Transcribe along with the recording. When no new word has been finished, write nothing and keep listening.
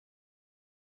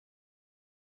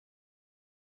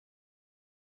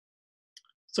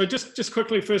So just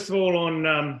quickly, first of all,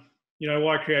 on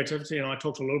why creativity, and I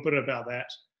talked a little bit about that.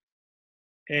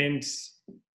 And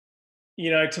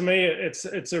to me,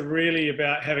 it's a really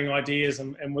about having ideas,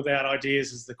 and without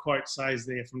ideas, as the quote says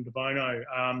there from De Bono,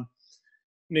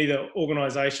 neither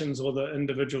organisations or the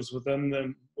individuals within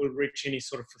them will reach any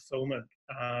sort of fulfilment.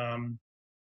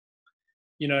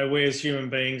 We as human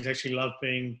beings actually love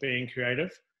being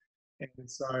creative, and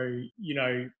so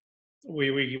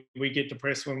we get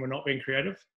depressed when we're not being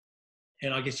creative.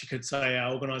 And I guess you could say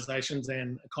our organisations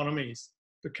and economies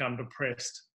become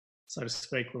depressed, so to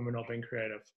speak, when we're not being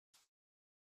creative.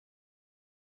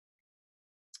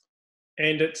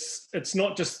 And it's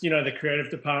not just the creative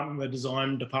department, the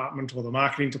design department, or the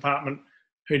marketing department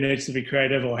who needs to be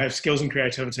creative or have skills in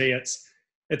creativity.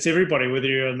 It's everybody, whether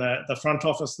you're in the front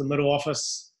office, the middle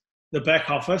office, the back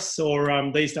office,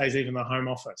 or these days even the home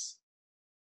office.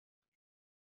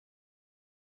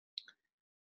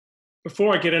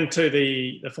 Before I get into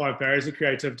the 5 barriers of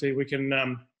creativity, we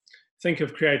can think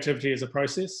of creativity as a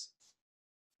process.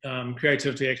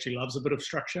 Creativity actually loves a bit of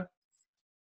structure.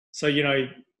 So,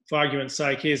 for argument's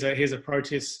sake, here's a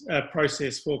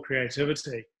process for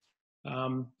creativity.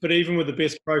 But even with the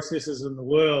best processes in the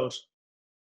world,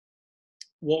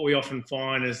 what we often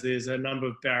find is there's a number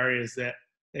of barriers that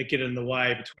get in the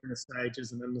way between the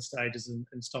stages and in the stages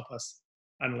and stop us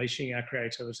unleashing our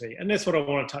creativity. And that's what I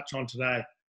want to touch on today,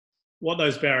 what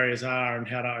those barriers are and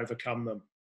how to overcome them.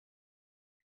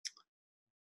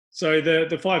 So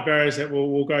the 5 barriers that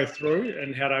we'll go through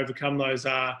and how to overcome those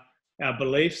are our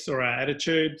beliefs or our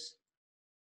attitudes,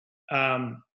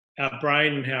 our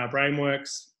brain and how our brain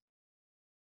works,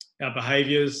 our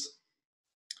behaviours,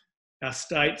 our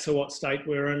state, so what state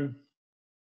we're in,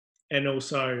 and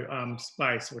also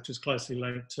space, which is closely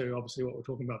linked to obviously what we were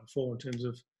talking about before in terms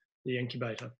of the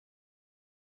incubator.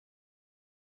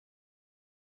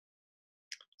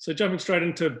 So jumping straight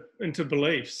into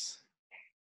beliefs.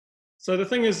 So the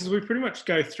thing is we pretty much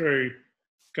go through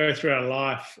our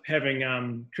life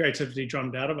having creativity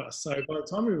drummed out of us. So by the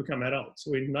time we become adults,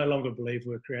 we no longer believe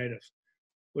we're creative.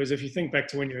 Whereas if you think back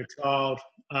to when you're a child,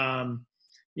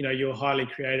 you were highly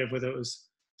creative, whether it was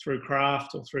through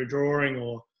craft or through drawing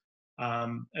or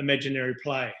imaginary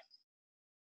play.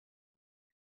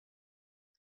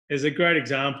 There's a great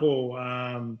example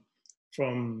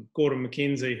from Gordon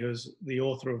Mackenzie, who's the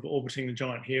author of Orbiting the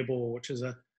Giant Hairball, which is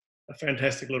a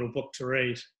fantastic little book to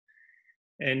read.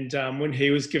 And when he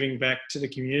was giving back to the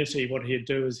community, what he'd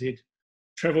do is he'd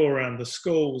travel around the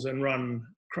schools and run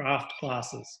craft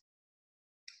classes.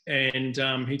 And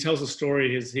he tells a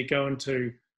story as he'd go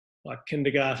into like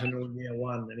kindergarten or year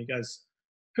 1, and he goes,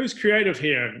 "Who's creative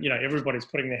here?" And everybody's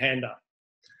putting their hand up.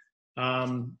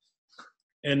 And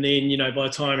then by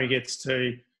the time he gets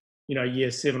to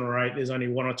year 7 or 8, there's only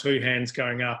 1 or 2 hands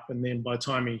going up. And then by the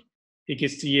time he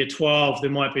gets to year 12,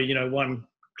 there might be one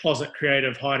closet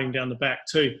creative hiding down the back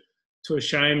too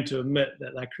ashamed to admit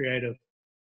that they're creative.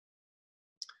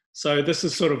 So this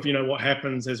is sort of what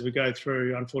happens as we go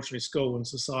through, unfortunately, school and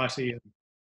society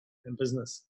and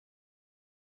business.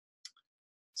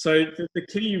 So the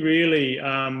key really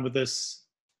with this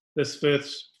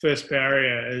first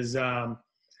barrier is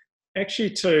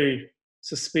actually to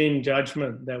suspend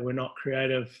judgment that we're not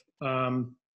creative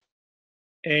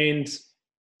and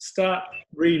start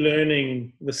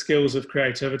relearning the skills of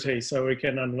creativity so we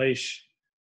can unleash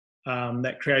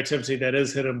that creativity that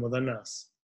is hidden within us.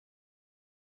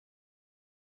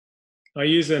 I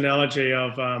use the analogy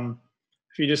of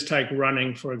if you just take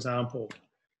running, for example,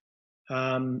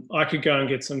 I could go and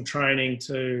get some training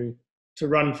to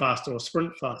run faster or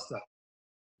sprint faster.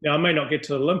 Now, I may not get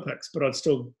to the Olympics, but I'd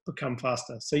still become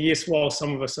faster. So yes, while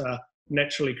some of us are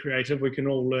naturally creative, we can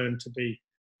all learn to be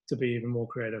even more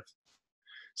creative.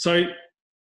 So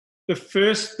the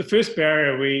first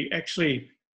barrier we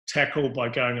actually tackle by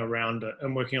going around it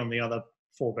and working on the other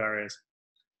 4 barriers.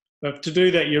 But to do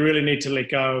that, you really need to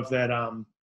let go of that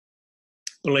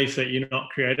belief that you're not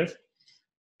creative,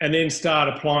 and then start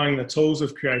applying the tools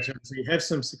of creativity. Have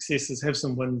some successes, have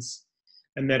some wins,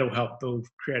 and that'll help build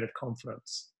creative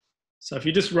confidence. So if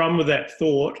you just run with that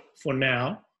thought for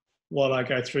now, while I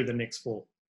go through the next 4.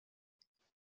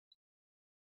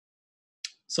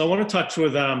 So I want to touch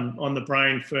with on the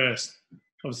brain first.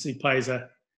 Obviously plays a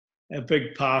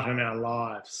big part in our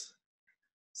lives.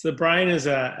 So the brain is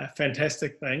a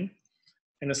fantastic thing,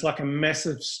 and it's like a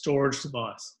massive storage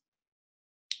device.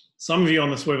 Some of you on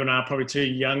this webinar are probably too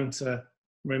young to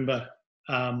remember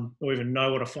or even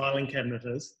know what a filing cabinet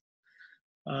is.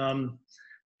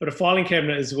 But a filing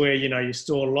cabinet is where you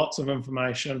store lots of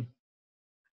information,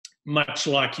 much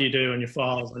like you do in your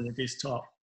files on your desktop.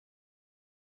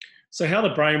 So how the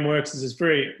brain works is it's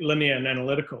very linear and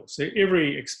analytical. So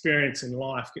every experience in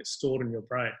life gets stored in your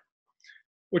brain,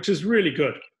 which is really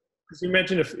good. Because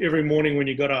imagine if every morning when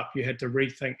you got up, you had to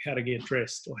rethink how to get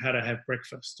dressed or how to have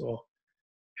breakfast or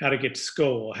how to get to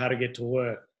school or how to get to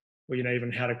work or,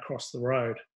 even how to cross the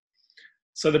road.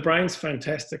 So the brain's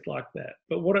fantastic like that.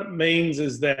 But what it means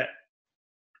is that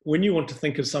when you want to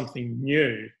think of something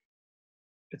new,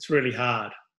 it's really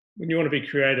hard. When you want to be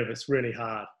creative, it's really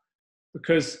hard.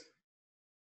 Because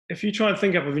if you try and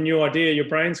think up of a new idea, your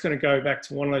brain's going to go back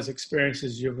to one of those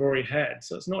experiences you've already had.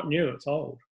 So it's not new, it's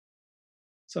old.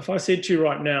 So if I said to you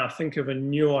right now, think of a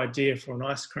new idea for an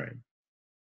ice cream,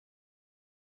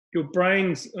 your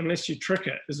brain's, unless you trick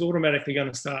it, is automatically going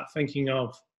to start thinking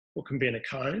of what can be in a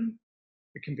cone,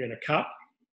 it can be in a cup,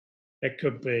 it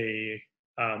could be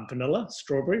vanilla,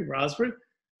 strawberry, raspberry.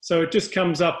 So it just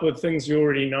comes up with things you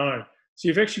already know. So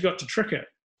you've actually got to trick it.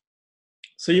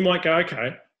 So you might go,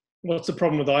 okay, what's the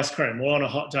problem with ice cream? Well, on a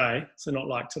hot day, so not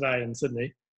like today in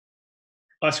Sydney,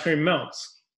 ice cream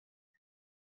melts.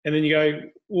 And then you go,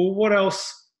 well, what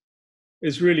else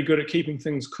is really good at keeping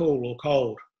things cool or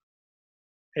cold?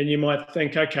 And you might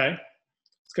think, okay,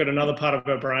 it's got another part of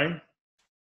our brain.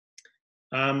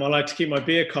 I like to keep my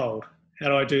beer cold. How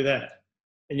do I do that?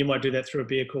 And you might do that through a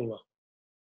beer cooler.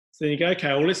 So then you go, okay,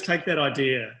 well, let's take that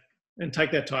idea and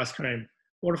take that to ice cream.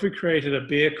 What if we created a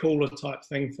beer cooler type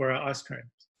thing for our ice cream?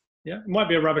 Yeah, it might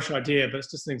be a rubbish idea, but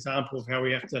it's just an example of how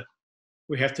we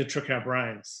have to trick our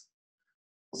brains.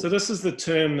 So this is the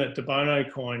term that De Bono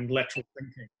coined, lateral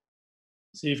thinking.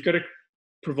 So you've got to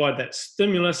provide that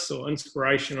stimulus or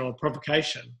inspiration or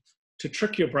provocation to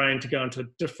trick your brain to go into a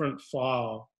different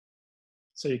file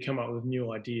so you come up with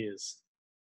new ideas.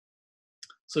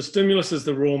 So stimulus is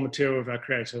the raw material of our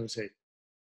creativity.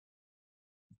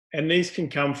 And these can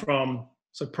come from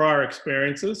prior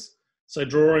experiences, so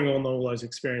drawing on all those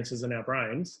experiences in our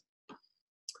brains,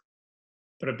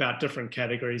 but about different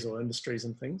categories or industries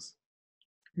and things.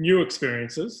 New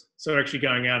experiences, so actually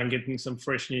going out and getting some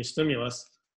fresh new stimulus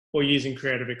or using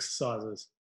creative exercises.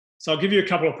 So I'll give you a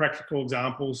couple of practical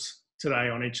examples today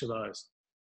on each of those.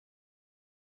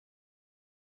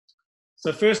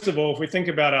 So first of all, if we think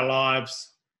about our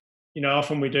lives,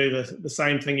 often we do the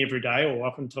same thing every day, or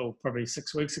up until probably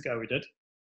 6 weeks ago we did.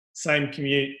 Same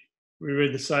commute, we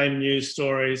read the same news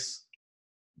stories,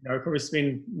 we probably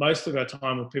spend most of our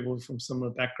time with people from similar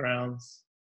backgrounds.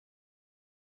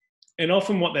 And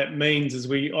often what that means is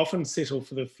we often settle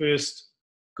for the first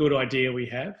good idea we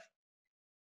have.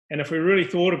 And if we really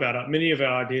thought about it, many of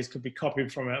our ideas could be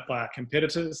copied by our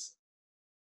competitors.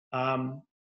 And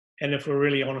if we're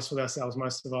really honest with ourselves,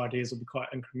 most of our ideas will be quite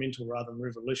incremental rather than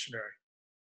revolutionary.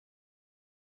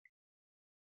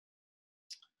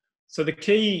 So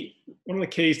one of the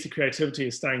keys to creativity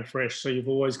is staying fresh. So you've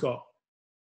always got,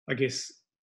 I guess,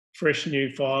 fresh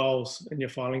new files in your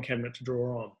filing cabinet to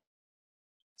draw on.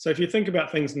 So if you think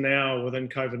about things now within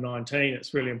COVID-19,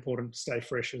 it's really important to stay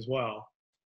fresh as well.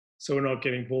 So we're not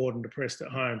getting bored and depressed at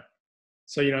home.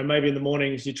 So, maybe in the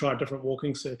mornings you try a different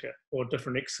walking circuit or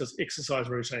different exercise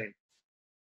routine.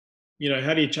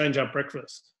 How do you change up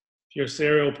breakfast? If you're a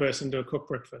cereal person, do a cooked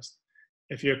breakfast.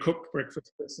 If you're a cooked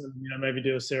breakfast person, maybe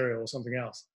do a cereal or something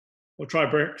else. Or try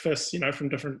breakfast, from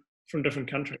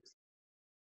different countries.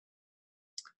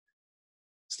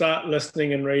 Start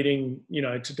listening and reading,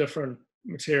 to different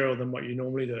material than what you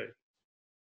normally do.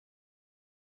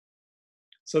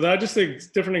 So they're just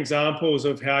different examples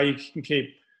of how you can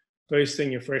keep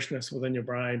boosting your freshness within your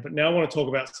brain. But now I want to talk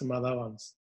about some other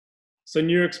ones. So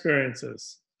new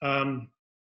experiences. Right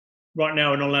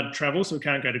now we're not allowed to travel, so we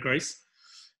can't go to Greece.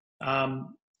 But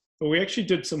we actually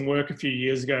did some work a few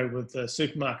years ago with a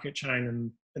supermarket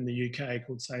chain in the UK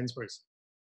called Sainsbury's.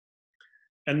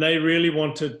 And they really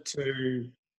wanted to,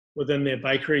 within their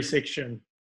bakery section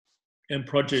and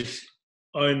produce,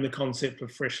 own the concept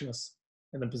of freshness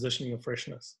and the positioning of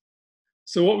freshness.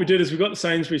 So what we did is we got the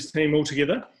Sainsbury's team all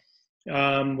together.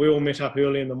 We all met up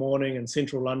early in the morning in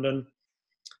central London.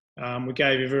 We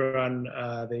gave everyone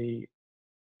the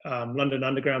London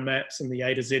Underground maps and the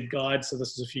A to Z guide. So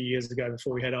this was a few years ago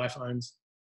before we had iPhones.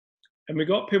 And we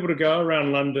got people to go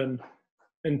around London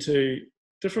into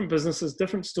different businesses,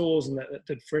 different stores, and that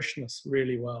did freshness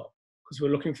really well because we're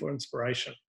looking for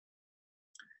inspiration.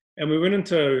 And we went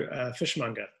into a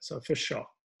fishmonger, so a fish shop.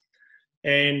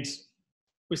 And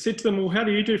we said to them, well, how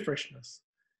do you do freshness?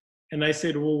 And they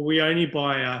said, well, we only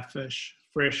buy our fish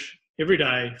fresh every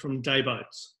day from day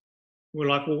boats. We're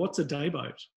like, well, what's a day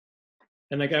boat?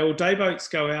 And they go, well, day boats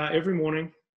go out every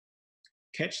morning,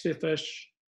 catch their fish,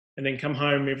 and then come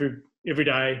home every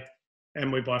day,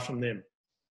 and we buy from them.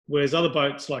 Whereas other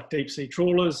boats like deep sea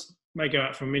trawlers, may go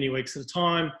out for many weeks at a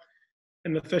time.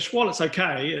 And the fish, while it's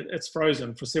okay, it's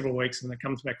frozen for several weeks and it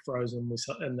comes back frozen,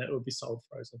 and that would be sold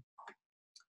frozen.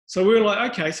 So we were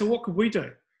like, okay, so what could we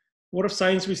do? What if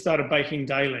Sainsbury's started baking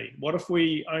daily? What if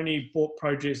we only bought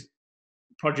produce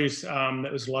that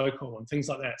was local and things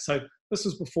like that? So this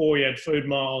was before we had food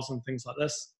miles and things like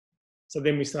this. So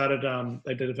then we started,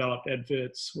 they developed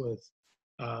adverts with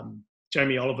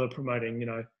Jamie Oliver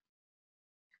promoting,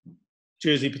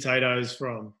 Jersey potatoes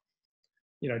from,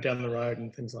 down the road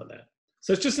and things like that.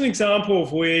 So it's just an example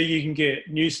of where you can get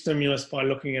new stimulus by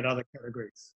looking at other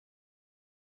categories.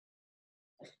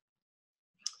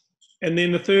 And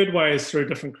then the third way is through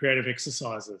different creative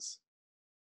exercises.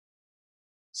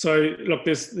 So look,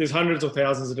 there's hundreds or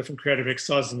thousands of different creative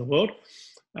exercises in the world.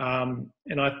 And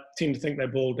I tend to think they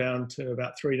boil down to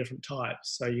about 3 different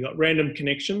types. So you've got random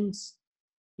connections,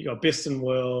 you've got best in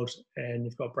world, and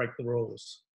you've got break the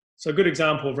rules. So a good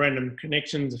example of random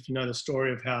connections, if you know the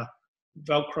story of how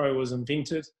Velcro was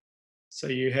invented. So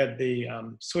you had the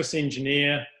Swiss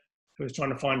engineer who was trying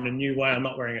to find a new way, I'm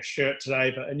not wearing a shirt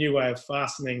today, but a new way of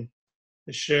fastening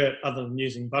the shirt other than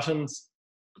using buttons.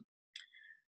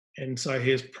 And so he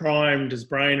has primed his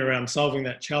brain around solving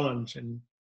that challenge. And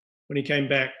when he came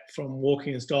back from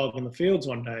walking his dog in the fields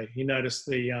one day, he noticed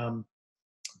the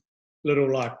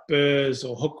little like burrs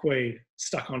or hookweed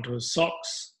stuck onto his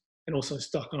socks and also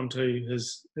stuck onto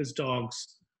his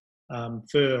dog's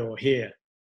fur or hair.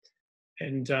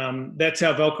 And that's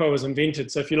how Velcro was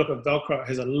invented. So if you look at Velcro, it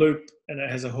has a loop and it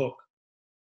has a hook.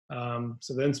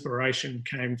 So the inspiration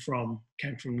came from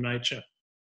nature.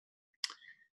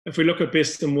 If we look at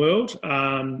best in world,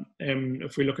 and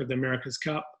if we look at the America's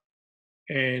Cup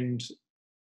and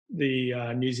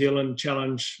the New Zealand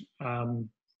challenge,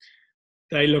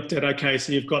 they looked at, okay,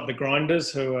 so you've got the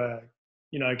grinders who are,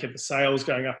 get the sails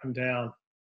going up and down.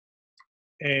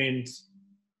 And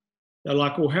they're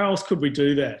like, well, how else could we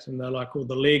do that? And they're like, well,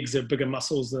 the legs have bigger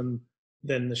muscles than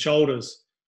the shoulders.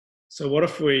 So what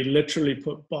if we literally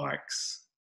put bikes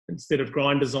instead of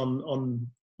grinders on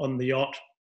the yacht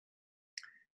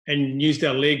and used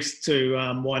our legs to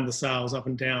wind the sails up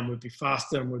and down? Would be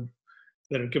faster and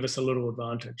that would give us a little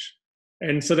advantage.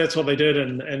 And so that's what they did.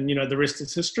 And the rest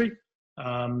is history.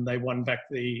 They won back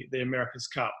the America's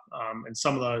Cup. And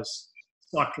some of those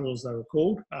cyclists, they were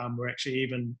called, were actually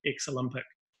even ex-Olympic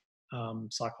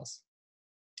cyclists.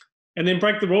 And then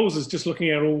break the rules is just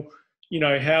looking at all,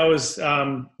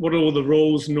 what are all the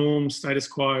rules, norms, status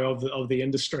quo of the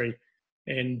industry?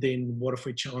 And then what if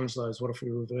we challenge those? What if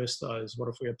we reverse those? What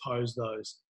if we oppose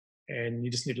those? And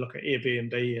you just need to look at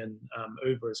Airbnb and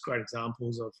Uber as great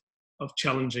examples of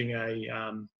challenging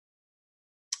an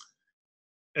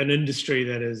industry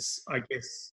that is, I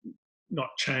guess, not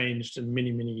changed in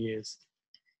many, many years.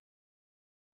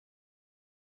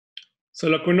 So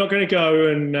look, we're not going to go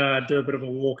and do a bit of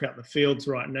a walk out in the fields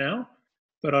right now,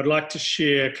 but I'd like to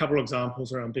share a couple of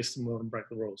examples around best in world and break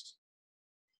the rules.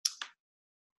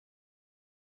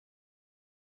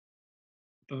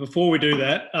 But before we do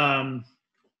that,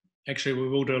 actually we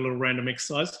will do a little random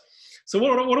exercise. So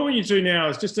what I want you to do now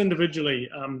is just individually,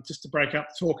 just to break up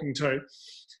talking to,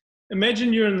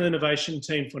 imagine you're in the innovation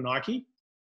team for Nike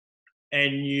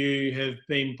and you have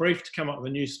been briefed to come up with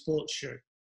a new sports shoe,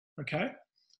 okay?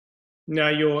 Now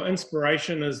your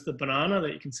inspiration is the banana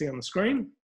that you can see on the screen.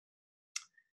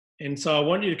 And so I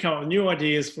want you to come up with new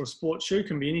ideas for a sports shoe,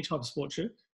 can be any type of sports shoe,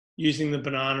 using the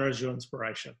banana as your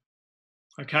inspiration.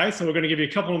 Okay, so we're going to give you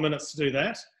a couple of minutes to do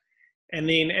that. And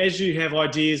then as you have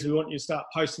ideas, we want you to start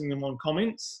posting them on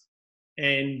comments.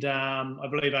 And I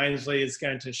believe Ainsley is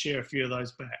going to share a few of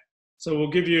those back. So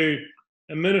we'll give you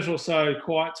a minute or so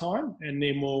quiet time, and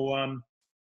then we'll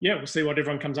see what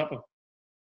everyone comes up with.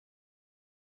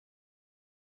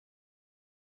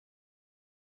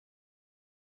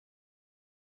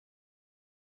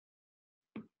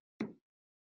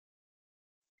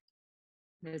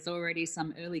 There's already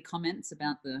some early comments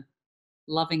about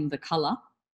loving the colour.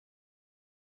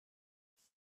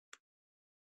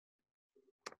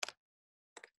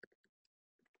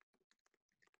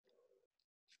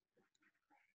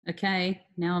 Okay,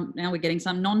 now we're getting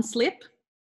some non-slip.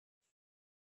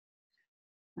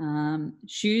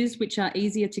 Shoes which are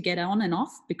easier to get on and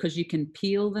off because you can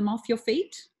peel them off your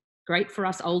feet. Great for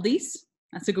us oldies.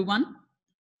 That's a good one.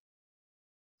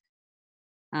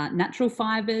 Natural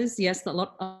fibres, yes, a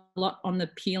lot on the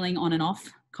peeling on and off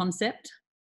concept.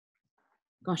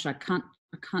 Gosh, I can't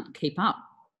keep up.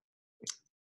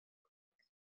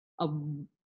 A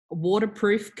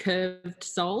waterproof curved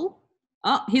sole.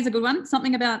 Oh, here's a good one.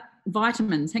 Something about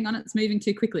vitamins. Hang on, it's moving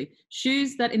too quickly.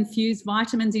 Shoes that infuse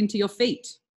vitamins into your feet.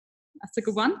 That's a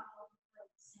good one.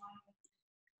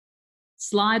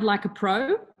 Slide like a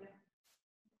pro.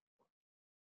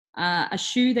 A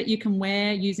shoe that you can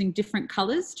wear using different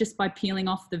colours just by peeling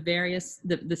off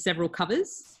the several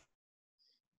covers.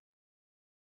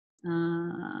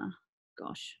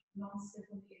 Gosh.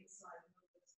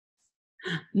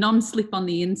 Non-slip on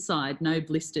the inside, no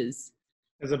blisters.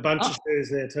 There's a bunch of shoes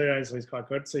there too, Ainsley's quite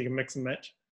good, so you can mix and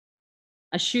match.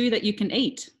 A shoe that you can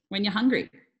eat when you're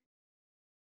hungry.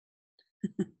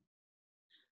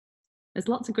 There's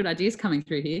lots of good ideas coming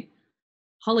through here.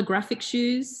 Holographic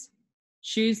shoes,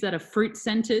 shoes that are fruit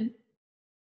scented,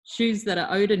 shoes that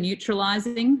are odor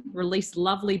neutralizing, release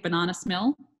lovely banana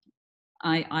smell.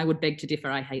 I would beg to differ,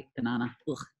 I hate banana.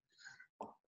 Ugh.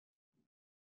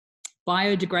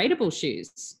 Biodegradable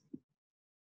shoes.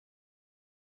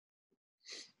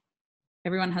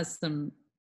 Everyone has some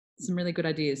really good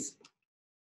ideas.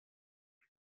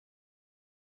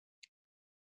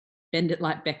 Bend it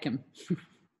like Beckham.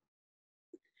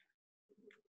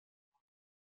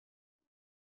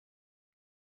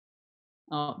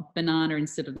 Oh, banana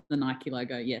instead of the Nike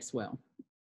logo. Yes, well.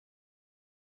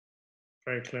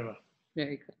 Very clever.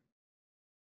 Very clever.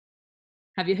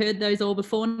 Have you heard those all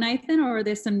before, Nathan, or are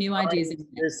there some new ideas in there?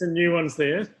 There's some new ones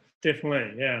there,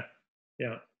 definitely. Yeah,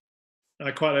 yeah.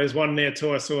 There's one there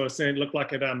too. I saw it looked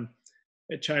like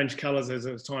it changed colours as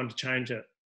it was time to change it.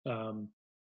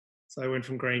 So it went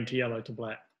from green to yellow to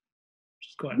black, which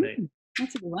is quite neat.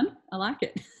 That's a good one. I like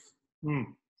it.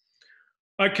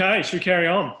 Okay, should we carry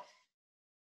on?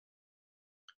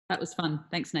 That was fun.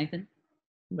 Thanks, Nathan.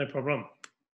 No problem.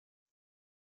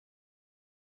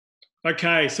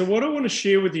 Okay, so what I want to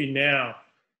share with you now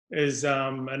is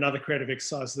another creative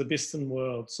exercise, the best in the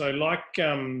world. So like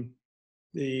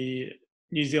the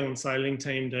New Zealand sailing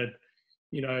team did,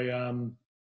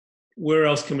 where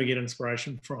else can we get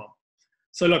inspiration from?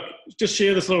 So look, just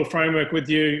share this little framework with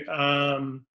you.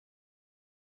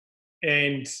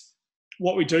 And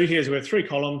what we do here is we have 3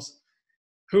 columns.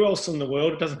 Who else in the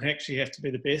world, it doesn't actually have to be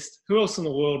the best, who else in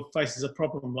the world faces a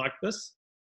problem like this?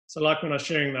 So like when I was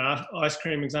sharing the ice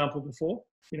cream example before,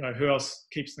 who else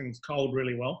keeps things cold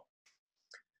really well?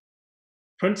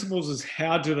 Principles is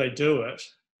how do they do it?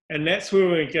 And that's where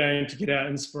we're going to get our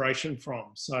inspiration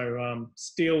from. So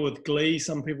steal with glee,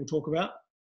 some people talk about.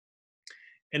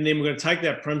 And then we're going to take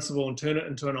that principle and turn it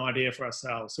into an idea for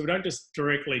ourselves. So we don't just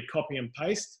directly copy and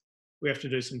paste, we have to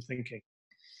do some thinking.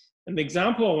 And the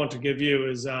example I want to give you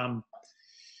is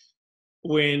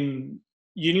when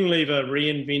Unilever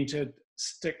reinvented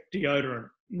stick deodorant.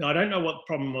 Now, I don't know what the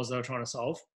problem was they were trying to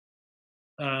solve,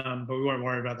 but we won't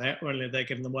worry about that. We won't let that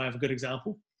get in the way of a good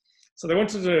example. So they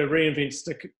wanted to reinvent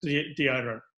stick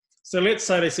deodorant. So let's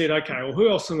say they said, okay, well, who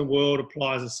else in the world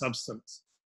applies a substance?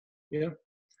 Yeah.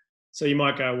 So you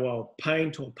might go, well,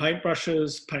 paint or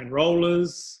paintbrushes, paint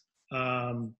rollers,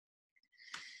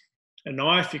 a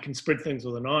knife, you can spread things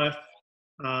with a knife,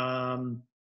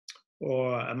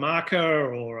 or a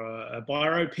marker or a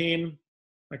biro pen,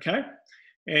 okay?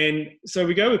 And so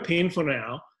we go with pen for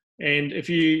now. And if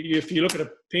you look at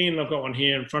a pen, I've got one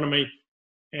here in front of me,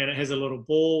 and it has a little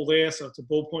ball there, so it's a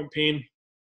ballpoint pen.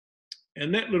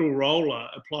 And that little roller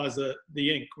applies the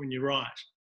ink when you write.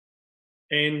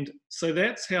 And so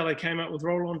that's how they came up with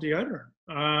roll-on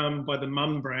deodorant by the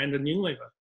Mum brand in Unilever.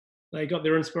 They got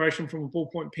their inspiration from a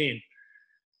ballpoint pen.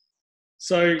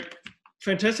 So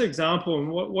fantastic example, and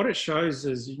what it shows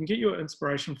is you can get your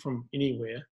inspiration from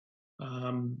anywhere,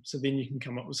 so then you can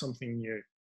come up with something new.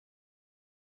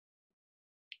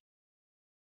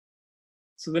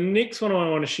 So the next one I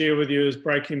want to share with you is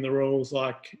breaking the rules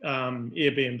like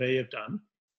Airbnb have done.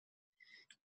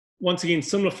 Once again,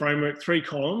 similar framework, 3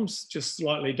 columns, just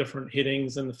slightly different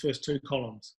headings in the first 2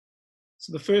 columns.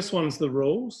 So the first one's the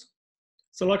rules.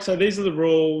 So like I say, these are the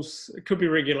rules. It could be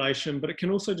regulation, but it can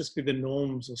also just be the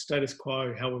norms or status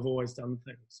quo, how we've always done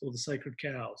things, or the sacred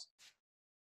cows.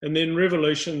 And then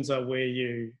revolutions are where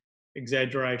you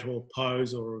exaggerate or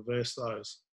oppose or reverse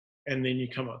those, and then you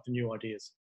come up with new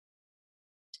ideas.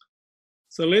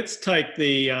 So let's take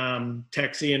the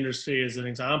taxi industry as an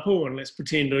example, and let's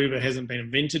pretend Uber hasn't been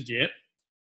invented yet.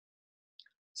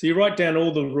 So you write down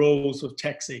all the rules of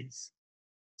taxis.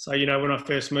 So, when I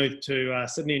first moved to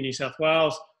Sydney, New South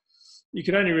Wales, you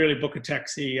could only really book a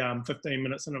taxi 15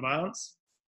 minutes in advance.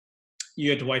 You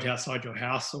had to wait outside your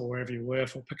house or wherever you were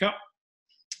for pickup.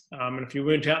 And if you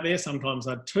weren't out there, sometimes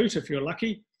they'd toot if you're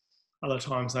lucky. Other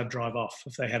times they'd drive off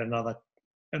if they had another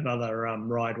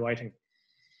ride waiting.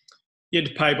 You had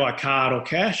to pay by card or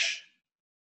cash.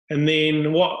 And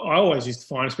then what I always used to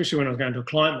find, especially when I was going to a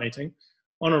client meeting,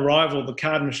 on arrival, the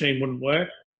card machine wouldn't work.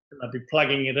 And they'd be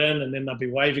plugging it in, and then they'd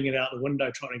be waving it out the window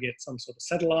trying to get some sort of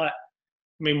satellite.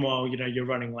 Meanwhile, you're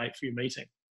running late for your meeting.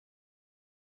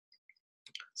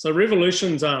 So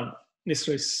revolutions aren't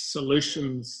necessarily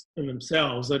solutions in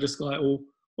themselves. They're just like, well,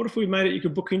 what if we made it you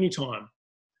could book any time?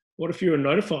 What if you were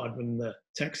notified when the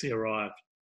taxi arrived?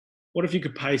 What if you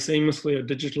could pay seamlessly or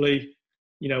digitally?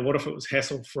 What if it was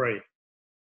hassle-free?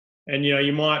 And,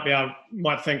 you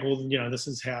might think, well, this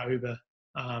is how Uber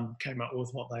came up with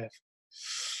what they have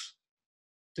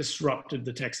disrupted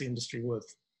the taxi industry with.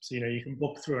 So, you can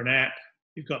book through an app.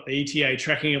 You've got the ETA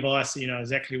tracking device, so you know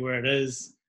exactly where it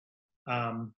is.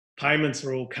 Payments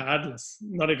are all cardless,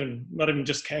 not even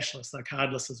just cashless, they're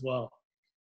cardless as well.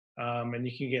 And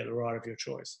you can get the ride of your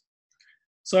choice.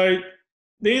 So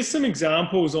there's some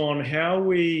examples on how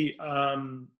we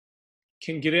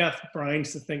can get our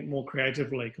brains to think more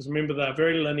creatively, because remember, they're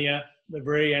very linear, they're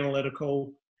very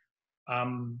analytical.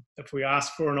 If we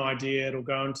ask for an idea, it'll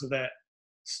go into that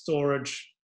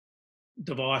storage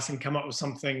device and come up with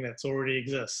something that's already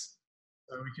exists.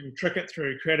 So we can trick it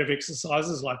through creative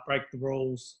exercises like break the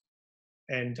rules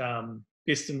and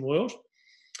best in world.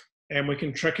 And we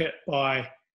can trick it by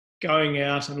going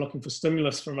out and looking for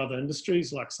stimulus from other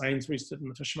industries like Sainsbury's did in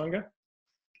the fishmonger.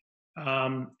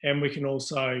 And we can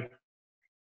also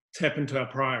tap into our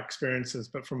prior experiences,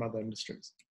 but from other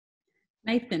industries.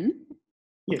 Nathan?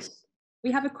 Yes.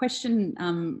 We have a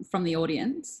question from the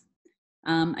audience.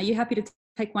 Are you happy to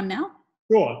take one now?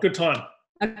 Sure, good time.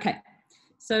 Okay.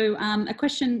 So a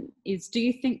question is, do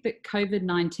you think that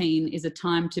COVID-19 is a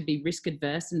time to be risk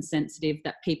adverse and sensitive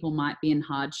that people might be in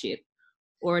hardship,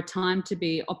 or a time to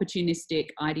be opportunistic,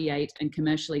 ideate and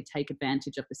commercially take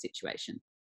advantage of the situation?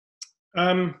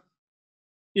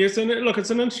 Yes, and look,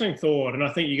 it's an interesting thought, and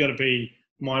I think you got to be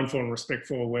mindful and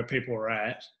respectful of where people are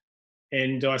at.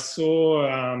 And I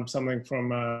saw something from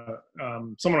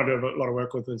someone I do a lot of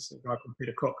work with, is a guy called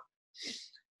Peter Cook,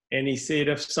 and he said,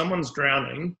 if someone's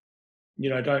drowning,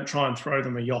 don't try and throw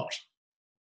them a yacht.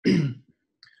 And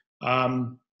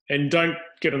don't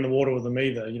get in the water with them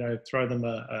either. Throw them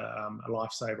a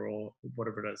lifesaver or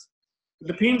whatever it is. It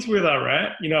depends where they're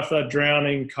at. If they're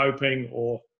drowning, coping,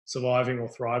 or surviving or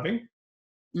thriving,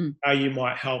 how you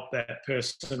might help that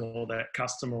person or that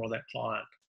customer or that client.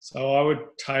 So I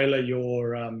would tailor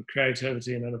your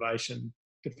creativity and innovation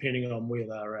depending on where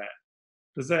they're at.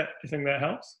 Do you think that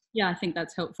helps? Yeah, I think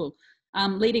that's helpful.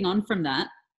 Leading on from that,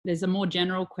 there's a more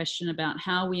general question about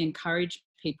how we encourage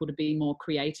people to be more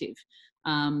creative.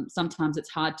 Sometimes it's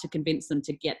hard to convince them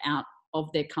to get out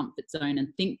of their comfort zone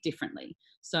and think differently.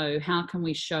 So how can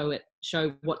we show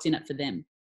what's in it for them?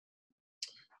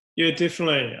 Yeah,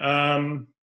 definitely.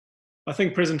 I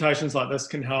think presentations like this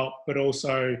can help, but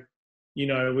also,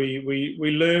 we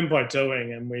learn by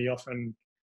doing, and we often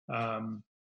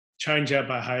change our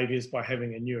behaviours by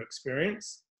having a new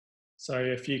experience. So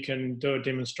if you can do a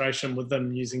demonstration with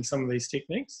them using some of these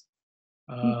techniques,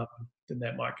 then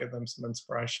that might give them some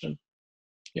inspiration.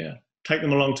 Yeah, take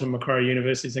them along to Macquarie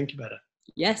University's incubator.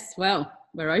 Yes, well,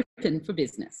 we're open for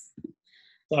business.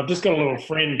 So I've just got a little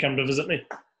friend come to visit me.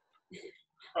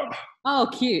 Oh,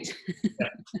 cute. Yeah.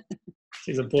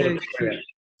 He's a border terrier.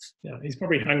 Yeah, he's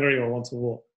probably hungry or wants a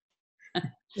walk.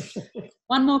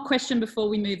 One more question before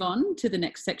we move on to the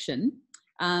next section.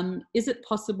 Is it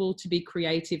possible to be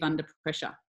creative under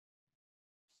pressure?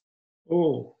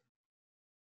 Oh.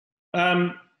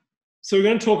 So we're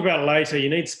going to talk about later, you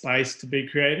need space to be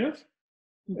creative.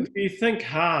 If you think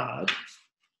hard,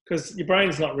 because your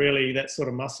brain's not really that sort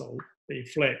of muscle that you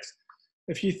flex.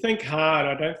 If you think hard,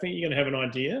 I don't think you're going to have an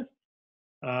idea.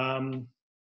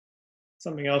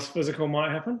 Something else physical might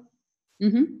happen.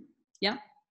 Yeah.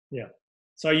 Yeah.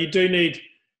 So you do need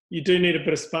a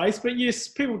bit of space, but yes,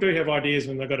 people do have ideas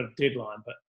when they've got a deadline.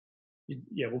 But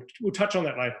yeah, we'll touch on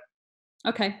that later.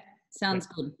 Okay, sounds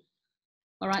good.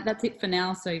 All right, that's it for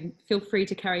now. So feel free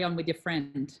to carry on with your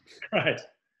friend. Right. I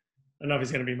don't know if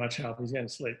he's going to be much help. He's going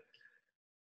to sleep.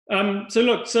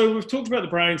 So we've talked about the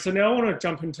brain. So now I want to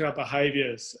jump into our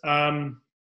behaviours. And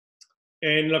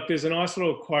look, there's a nice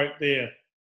little quote there,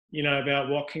 about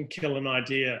what can kill an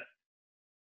idea.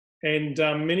 And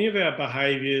many of our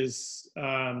behaviours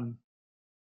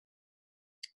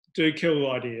do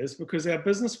kill ideas, because our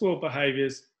business world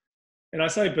behaviours, and I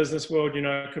say business world,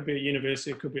 it could be at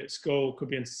university, it could be at school, it could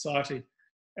be in society.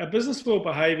 Our business world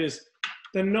behaviours,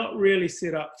 they're not really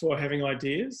set up for having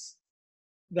ideas.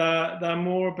 They're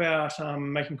more about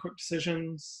making quick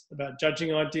decisions, about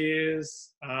judging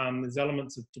ideas. There's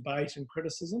elements of debate and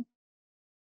criticism.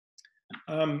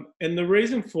 And the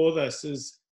reason for this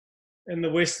is, in the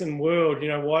Western world,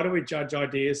 why do we judge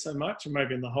ideas so much, and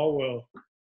maybe in the whole world?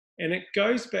 And it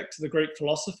goes back to the Greek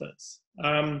philosophers.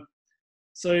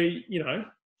 So,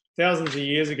 thousands of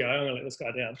years ago, I'm going to let this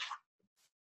guy down.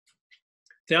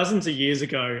 Thousands of years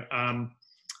ago,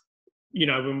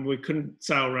 when we couldn't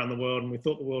sail around the world and we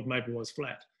thought the world maybe was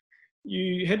flat.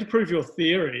 You had to prove your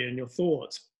theory and your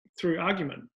thoughts through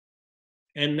argument.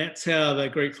 And that's how the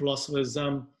Greek philosophers,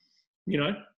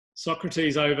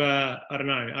 Socrates over, I don't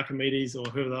know, Archimedes or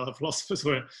whoever the other philosophers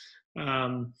were,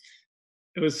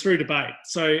 it was through debate.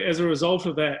 So as a result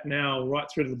of that, now right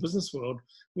through to the business world,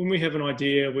 when we have an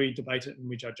idea, we debate it and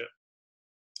we judge it,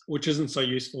 which isn't so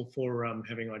useful for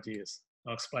having ideas.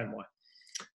 I'll explain why.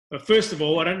 But first of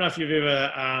all, I don't know if you've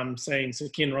ever seen Sir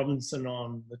Ken Robinson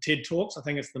on the TED Talks. I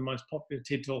think it's the most popular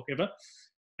TED Talk ever.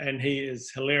 And he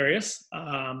is hilarious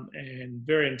and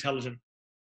very intelligent.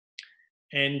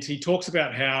 And he talks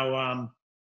about how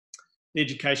the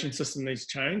education system needs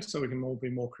to change so we can all be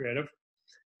more creative.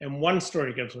 And one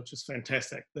story he gives, which is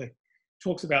fantastic,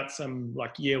 talks about some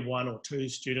like year 1 or 2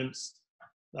 students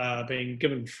being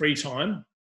given free time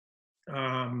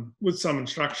with some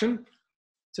instruction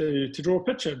to draw a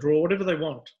picture, draw whatever they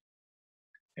want.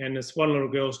 And this one little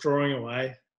girl's drawing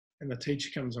away and the teacher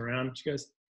comes around. She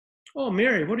goes, "Oh,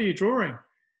 Mary, what are you drawing?"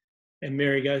 And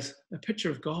Mary goes, "A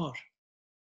picture of God."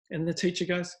 And the teacher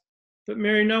goes, "But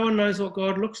Mary, no one knows what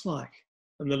God looks like."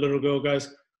 And the little girl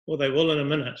goes, "Well, they will in a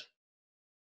minute."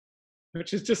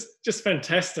 Which is just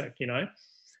fantastic,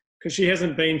 because she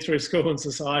hasn't been through school and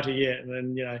society yet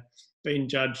and then, been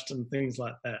judged and things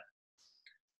like that.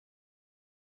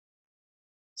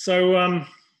 So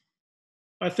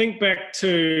I think back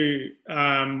to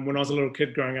when I was a little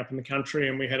kid growing up in the country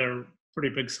and we had a pretty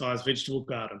big sized vegetable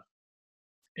garden.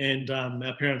 And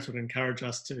our parents would encourage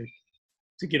us to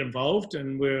get involved,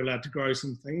 and we were allowed to grow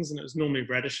some things, and it was normally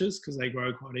radishes because they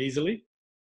grow quite easily.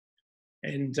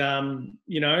 And,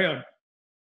 I'd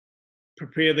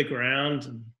prepare the ground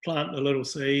and plant the little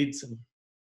seeds, and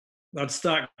they'd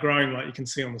start growing like you can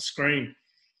see on the screen.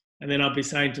 And then I'd be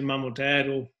saying to mum or dad,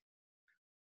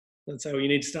 they'd say, "Well, you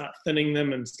need to start thinning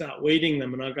them and start weeding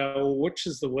them." And I go, "Well, which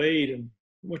is the weed and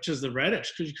which is the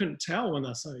radish?" Because you couldn't tell when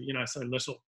they're so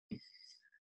little.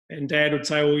 And Dad would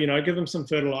say, "Well, give them some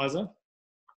fertilizer,"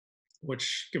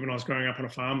 which, given I was growing up on a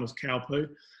farm, was cow poo.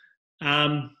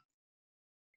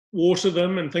 Water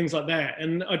them and things like that.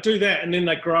 And I do that, and then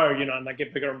they grow, and they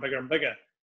get bigger and bigger and bigger.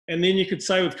 And then you could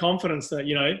say with confidence that,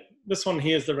 this one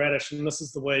here is the radish and this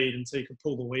is the weed, and so you could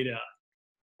pull the weed out.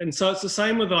 And so it's the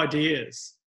same with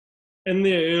ideas. In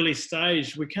their early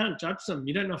stage, we can't judge them.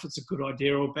 You don't know if it's a good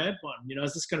idea or a bad one.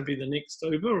 Is this going to be the next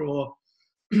Uber or,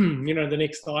 the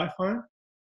next iPhone?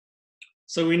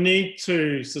 So we need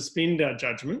to suspend our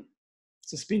judgment,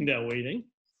 suspend our weeding,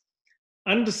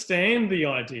 understand the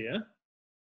idea,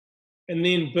 and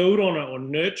then build on it or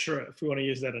nurture it, if we want to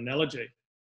use that analogy,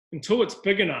 until it's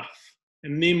big enough,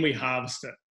 and then we harvest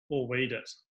it or weed it.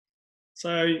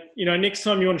 So, next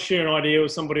time you want to share an idea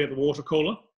with somebody at the water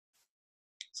cooler,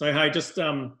 say, "Hey, just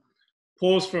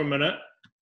pause for a minute."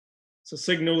 It's a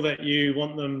signal that you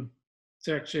want them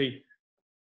to actually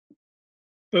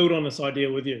build on this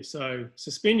idea with you. So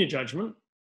suspend your judgment,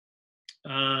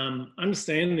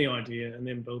 understand the idea, and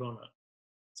then build on it.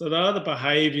 So there are the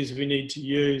behaviours we need to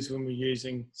use when we're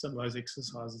using some of those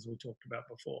exercises we talked about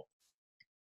before.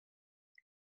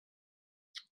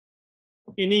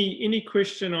 Any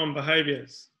question on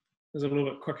behaviours? Is it a little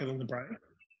bit quicker than the brain?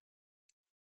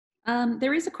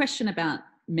 There is a question about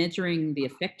measuring the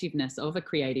effectiveness of a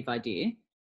creative idea.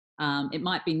 It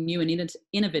might be new and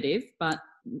innovative, but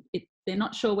they're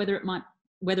not sure whether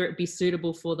it be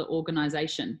suitable for the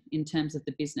organisation in terms of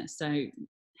the business. So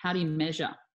how do you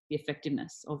measure the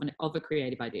effectiveness of a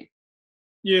creative idea?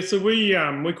 Yeah, so we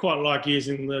quite like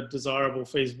using the desirable,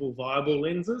 feasible, viable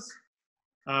lenses.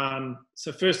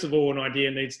 So first of all, an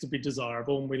idea needs to be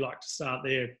desirable, and we like to start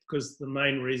there because the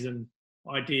main reason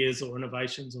ideas or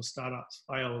innovations or startups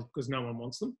fail is because no one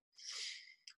wants them.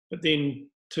 But then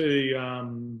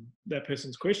to that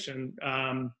person's question,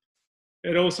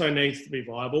 it also needs to be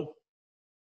viable.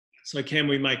 So can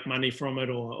we make money from it,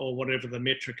 or whatever the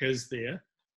metric is there?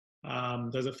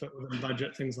 Does it fit within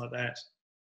budget, things like that?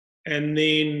 And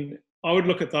then I would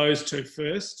look at those two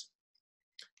first,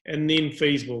 and then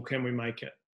feasible, can we make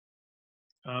it?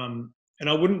 And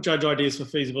I wouldn't judge ideas for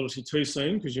feasibility too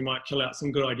soon, because you might kill out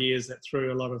some good ideas that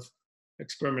through a lot of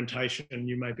experimentation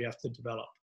you maybe have to develop.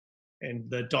 And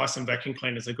the Dyson vacuum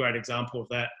cleaner is a great example of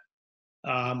that.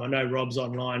 I know Rob's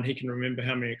online, he can remember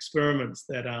how many experiments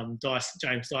that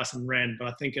James Dyson ran, but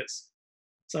I think it's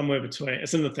somewhere between,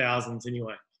 it's in the thousands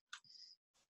anyway.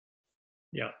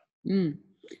 Yeah. Did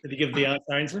you give the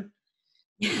answer, Ainsley?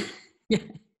 Yeah.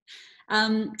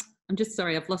 I'm just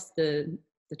sorry, I've lost the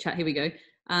chat. Here we go.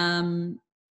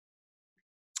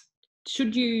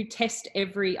 Should you test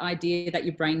every idea that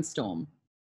you brainstorm?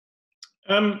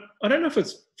 I don't know if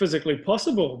it's physically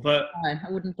possible, but No,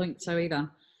 I wouldn't think so either.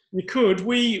 you could.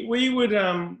 We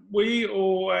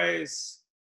always,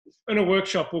 in a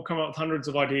workshop, we'll come up with hundreds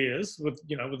of ideas with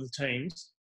the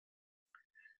teams.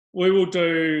 We will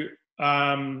do,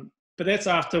 but that's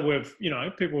after we've,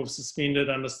 people have suspended,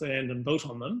 understand, and built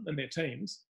on them in their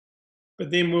teams. But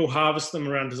then we'll harvest them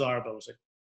around desirability.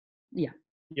 Yeah.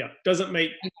 Yeah. Doesn't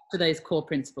meet today's core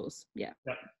principles. Yeah.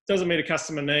 Doesn't meet a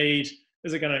customer need.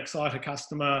 Is it going to excite a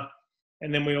customer?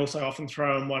 And then we also often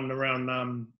throw in one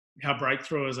around how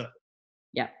breakthrough is it?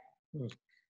 Yeah.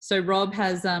 So Rob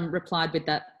has replied with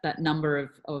that number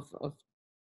of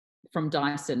from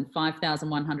Dyson,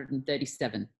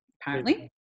 5,137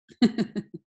 apparently. To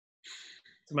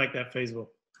make that feasible.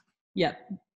 Yeah.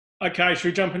 Okay, should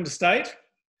we jump into state?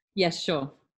 Yes,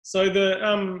 sure. So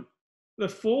the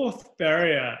fourth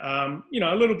barrier, a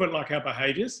little bit like our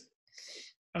behaviours,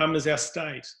 is our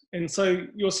state. And so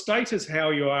your state is how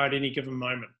you are at any given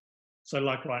moment. So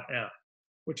like right now,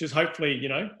 which is hopefully,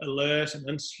 alert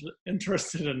and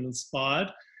interested and inspired,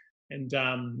 and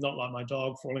not like my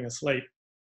dog falling asleep.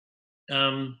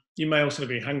 You may also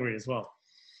be hungry as well.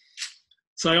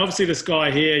 So obviously this guy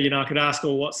here, I could ask,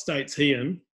 what state's he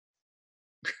in?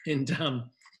 And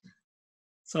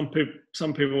some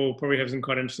people probably have some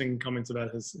quite interesting comments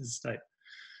about his state.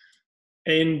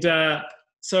 And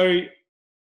so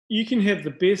you can have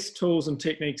the best tools and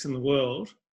techniques in the world,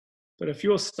 but if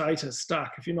your state is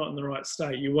stuck, if you're not in the right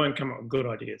state, you won't come up with good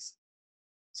ideas.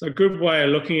 So a good way of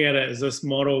looking at it is this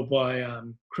model by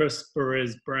Chris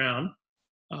Perez-Brown,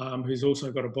 who's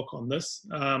also got a book on this.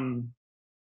 And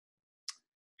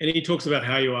he talks about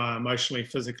how you are emotionally,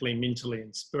 physically, mentally,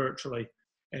 and spiritually,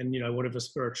 and whatever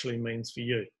spiritually means for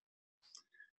you.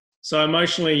 So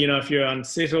emotionally, if you're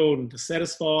unsettled and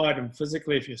dissatisfied, and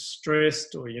physically, if you're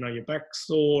stressed, or your back's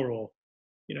sore, or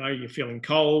you're feeling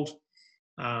cold,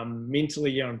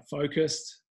 mentally you're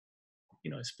unfocused,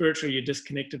 spiritually you're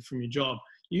disconnected from your job,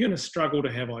 you're going to struggle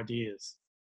to have ideas.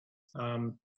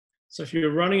 So if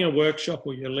you're running a workshop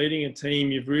or you're leading a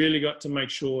team, you've really got to make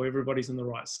sure everybody's in the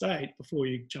right state before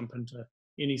you jump into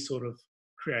any sort of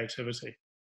creativity.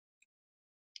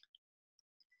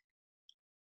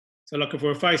 So look, if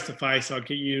we're face-to-face, I'd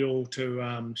get you all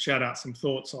to shout out some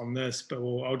thoughts on this, but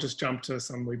I'll just jump to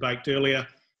some we baked earlier.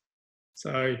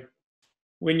 So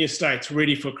when your state's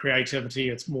ready for creativity,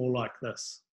 it's more like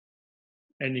this.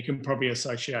 And you can probably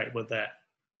associate with that.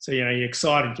 So, you're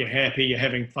excited, you're happy, you're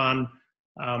having fun.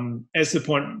 As the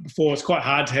point before, it's quite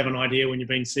hard to have an idea when you're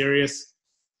being serious.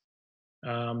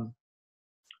 So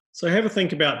have a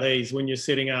think about these when you're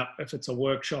setting up, if it's a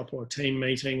workshop or a team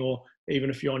meeting, or even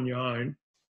if you're on your own.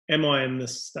 Am I in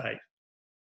this state?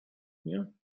 Yeah.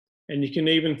 And you can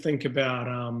even think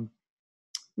about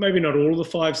maybe not all of the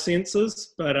 5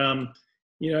 senses, but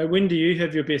when do you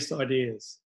have your best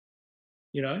ideas?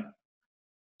 Do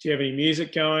you have any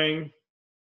music going?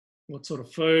 What sort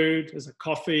of food? Is it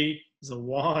coffee? Is it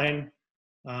wine?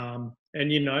 And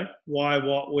why,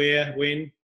 what, where,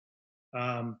 when,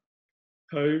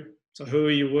 who? So who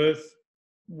are you with?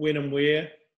 When and where?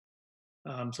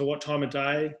 So what time of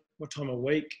day? What time of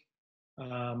week?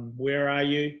 Where are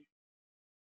you?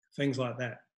 Things like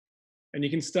that. And you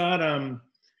can start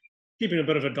keeping a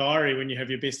bit of a diary when you have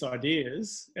your best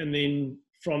ideas, and then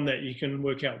from that you can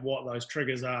work out what those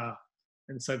triggers are,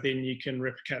 and so then you can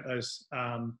replicate those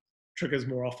triggers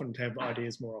more often to have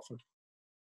ideas more often.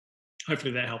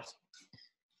 Hopefully that helps.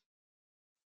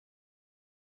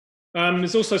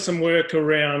 There's also some work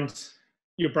around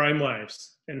your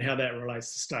brainwaves and how that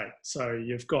relates to state. So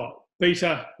you've got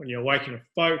beta when you're awake and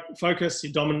focus,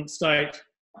 your dominant state;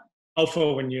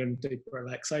 alpha when you're in deep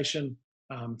relaxation;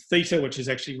 theta, which is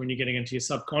actually when you're getting into your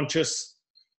subconscious;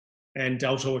 and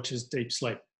delta, which is deep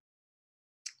sleep.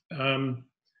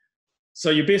 So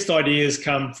your best ideas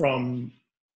come from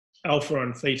alpha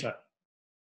and theta.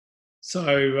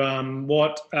 So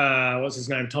what's his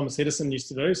name? Thomas Edison used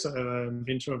to do, so the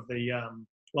inventor of the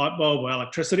light bulb or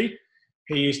electricity.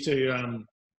 He used to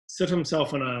sit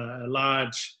himself in a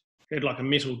large, he had like a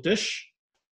metal dish,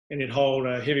 and he'd hold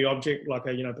a heavy object like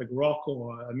a big rock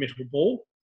or a metal ball,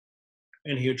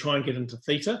 and he would try and get into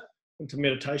theta, into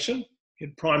meditation.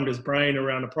 He'd primed his brain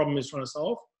around a problem he was trying to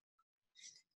solve.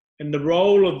 And the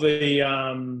role of the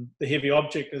heavy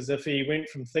object is, if he went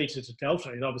from theta to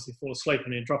delta, he'd obviously fall asleep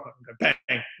and he'd drop it and go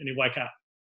bang, and he'd wake up.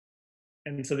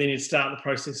 And so then he'd start the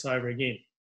process over again.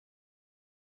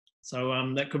 So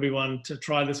that could be one to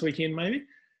try this weekend maybe,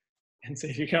 and see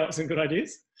if you come up with some good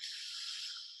ideas.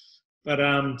 But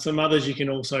some others you can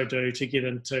also do to get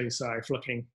into,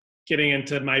 getting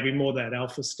into maybe more that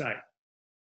alpha state.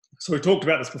 So we talked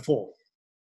about this before.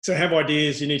 to have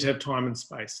ideas, you need to have time and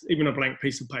space, even a blank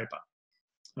piece of paper.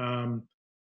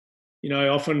 You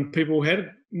know, often people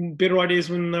had better ideas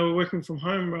when they were working from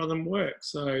home rather than work.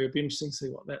 So it'd be interesting to see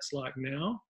what that's like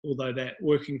now, although that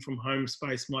working from home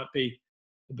space might be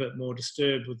a bit more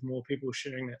disturbed with more people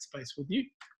sharing that space with you.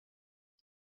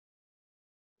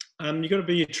 You've got to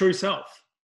be your true self.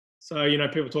 So, you know,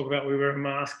 people talk about we wear a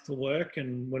mask to work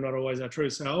and we're not always our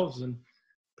true selves, and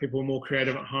people are more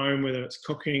creative at home, whether it's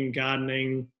cooking,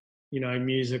 gardening, you know,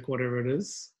 music, whatever it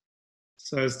is.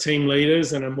 So as team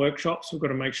leaders and in workshops, we've got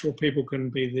to make sure people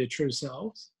can be their true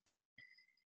selves.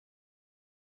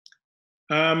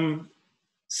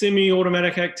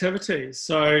 Semi-automatic activities.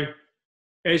 So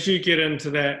as you get into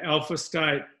that alpha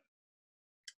state,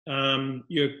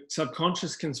 your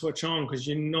subconscious can switch on because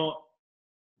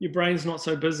your brain's not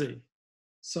so busy.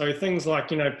 So things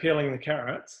like, you know, peeling the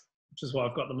carrots, which is why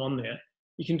I've got them on there,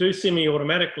 you can do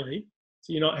semi-automatically.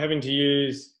 So you're not having to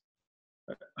use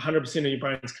 100% of your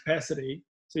brain's capacity.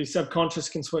 So your subconscious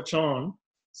can switch on.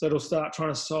 So it'll start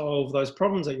trying to solve those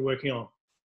problems that you're working on.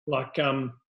 Like,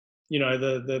 you know,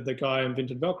 the guy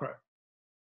invented Velcro.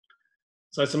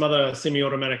 So some other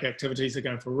semi-automatic activities are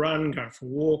going for a run, going for a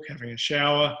walk, having a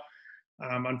shower.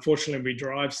 Unfortunately, we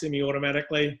drive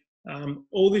semi-automatically.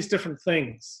 All these different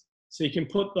things. So you can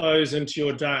put those into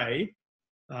your day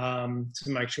to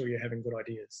make sure you're having good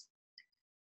ideas.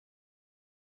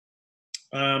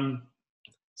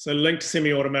 So linked to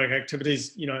semi-automatic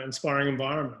activities, you know, inspiring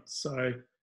environments. So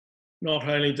not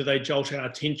only do they jolt our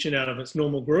attention out of its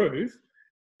normal groove,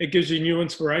 it gives you new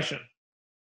inspiration.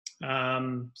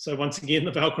 So once again,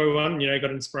 the Velcro one, you know,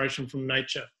 got inspiration from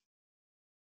nature.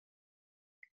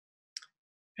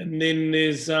 And then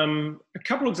there's a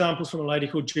couple of examples from a lady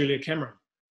called Julia Cameron.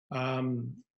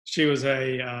 She was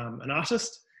an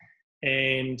artist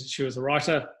and she was a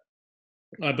writer,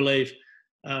 I believe.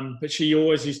 But she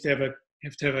always used to have a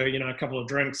you know, a couple of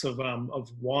drinks of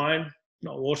wine,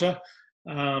 not water,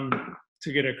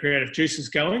 to get her creative juices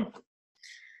going.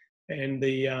 And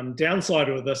the downside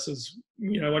of this is,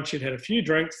 you know, once she'd had a few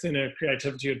drinks, then her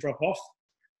creativity would drop off.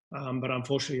 But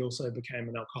unfortunately, also became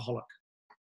an alcoholic.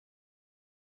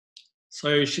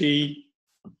 So she,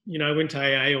 you know, went to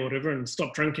AA or whatever and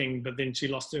stopped drinking, but then she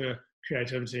lost her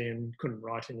creativity and couldn't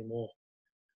write anymore.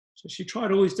 So she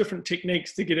tried all these different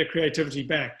techniques to get her creativity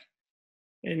back.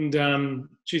 And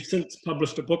she's since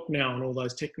published a book now on all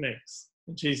those techniques.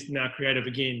 And she's now creative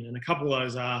again. And a couple of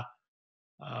those are,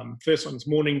 first one's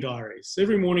morning diaries. So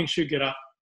every morning she'd get up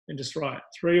and just write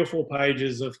 3 or 4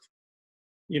 pages of,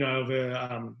 you know, of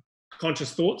her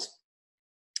conscious thoughts.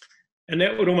 And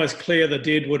that would almost clear the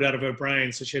dead wood out of her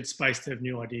brain, so she had space to have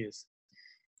new ideas.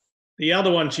 The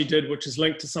other one she did, which is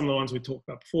linked to some of the ones we talked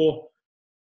about before,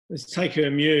 is take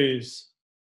her muse,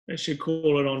 and she'd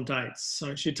call it on dates.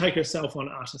 So she'd take herself on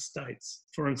artist dates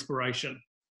for inspiration.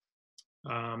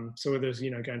 So whether it's,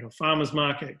 you know, going to a farmer's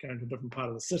market, going to a different part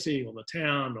of the city or the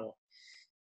town, or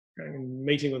going and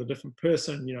meeting with a different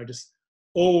person, you know, just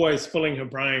always filling her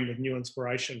brain with new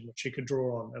inspiration, which she could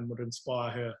draw on and would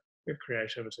inspire her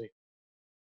creativity.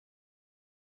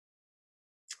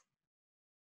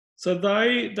 So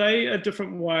they are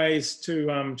different ways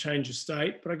to change your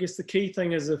state. But I guess the key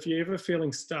thing is, if you're ever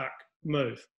feeling stuck,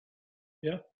 move.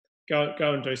 Yeah, go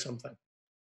and do something,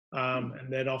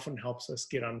 and that often helps us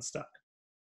get unstuck.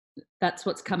 That's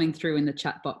what's coming through in the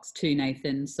chat box too,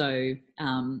 Nathan. So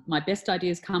my best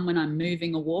ideas come when I'm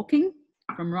moving or walking,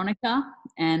 from Ronica,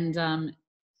 and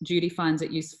Judy finds it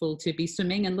useful to be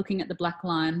swimming and looking at the black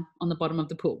line on the bottom of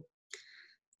the pool.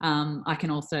 I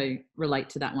can also relate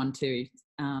to that one too.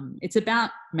 It's about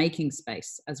making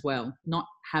space as well, not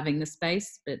having the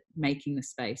space, but making the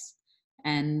space.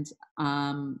 And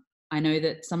I know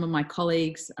that some of my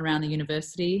colleagues around the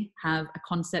university have a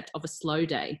concept of a slow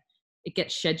day. It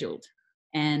gets scheduled,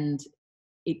 and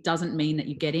it doesn't mean that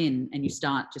you get in and you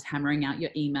start just hammering out your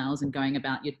emails and going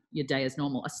about your day as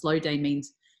normal. A slow day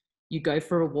means you go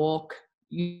for a walk,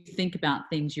 you think about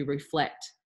things, you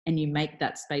reflect, and you make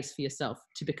that space for yourself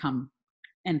to become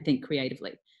and think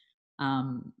creatively.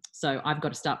 So I've got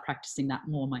to start practicing that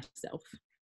more myself.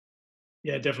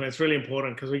 Yeah, definitely. It's really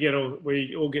important because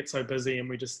we all get so busy, and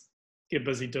we just get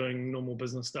busy doing normal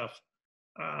business stuff,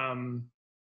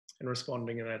 and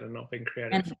responding to that and not being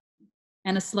creative.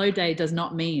 And a slow day does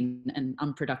not mean an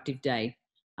unproductive day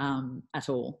at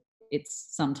all. It's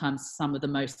sometimes some of the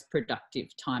most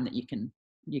productive time that you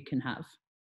can have.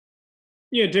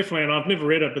 Yeah, definitely. And I've never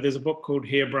read it, but there's a book called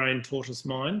Hare Brain, Tortoise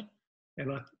Mind.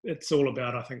 And it's all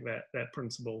about, I think, that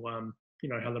principle, you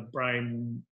know, how the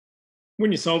brain,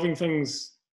 when you're solving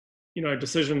things, you know,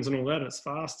 decisions and all that, it's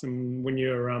fast. And when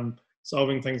you're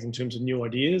solving things in terms of new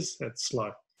ideas, it's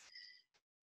slow.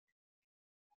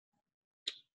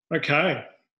 Okay,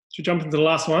 should we jump into the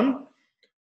last one?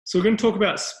 So we're going to talk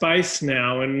about space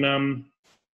now, and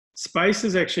space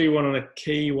is actually one of the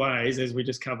key ways, as we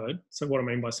just covered. So what I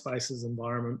mean by space is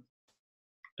environment.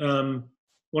 One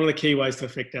of the key ways to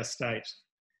affect our state.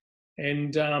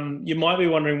 And you might be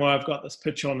wondering why I've got this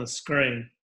picture on the screen.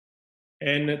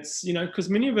 And it's, because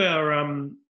many of our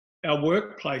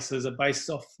workplaces are based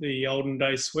off the olden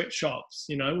days sweatshops.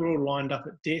 We're all lined up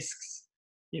at desks,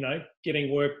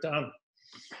 getting work done.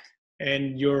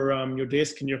 And your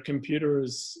desk and your computer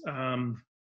is often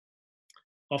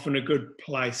a good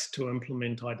place to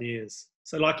implement ideas.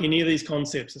 So like any of these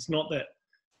concepts, it's not that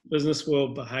business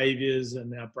world behaviors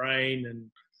and our brain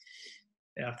and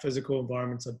our physical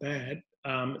environments are bad.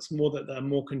 It's more that they're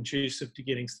more conducive to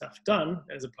getting stuff done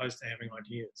as opposed to having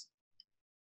ideas.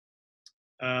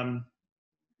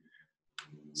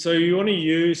 So you want to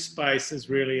use space as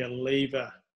really a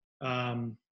lever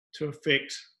to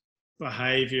affect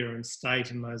behavior and state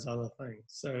and those other things.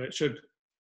 So it should,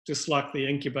 just like the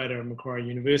incubator at Macquarie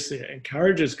University, it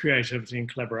encourages creativity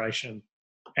and collaboration,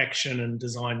 action and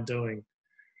design doing.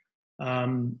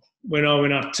 When I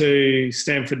went up to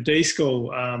Stanford D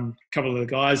School, a couple of the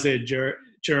guys there,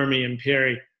 Jeremy and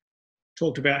Perry,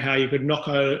 talked about how you could knock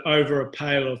over a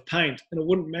pail of paint and it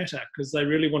wouldn't matter because they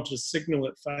really wanted to signal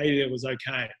that failure was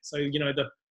okay. So, the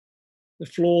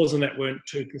flaws in that weren't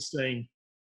too pristine.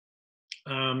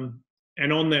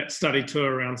 And on that study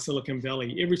tour around Silicon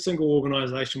Valley, every single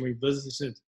organisation we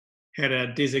visited had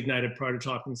a designated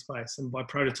prototyping space. And by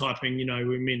prototyping,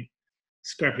 we meant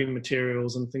scrapping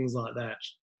materials and things like that.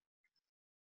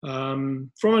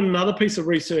 From another piece of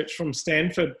research from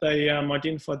Stanford, they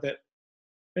identified that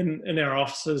in our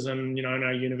offices and in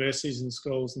our universities and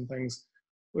schools and things,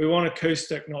 we want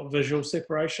acoustic, not visual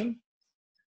separation.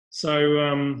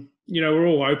 So we're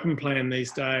all open plan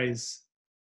these days,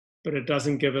 but it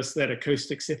doesn't give us that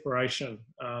acoustic separation.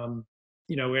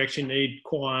 We actually need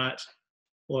quiet,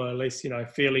 or at least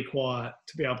fairly quiet,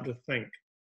 to be able to think.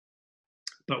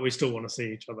 But we still want to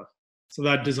see each other. So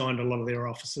they've designed a lot of their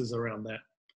offices around that.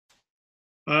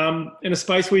 In a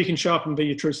space where you can show up and be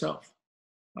your true self,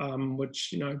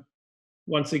 which,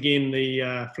 once again, the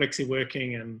flexi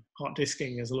working and hot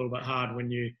desking is a little bit hard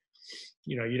when you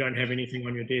don't have anything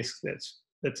on your desk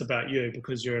that's about you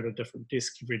because you're at a different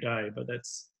desk every day. But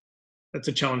that's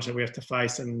a challenge that we have to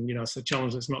face, and it's a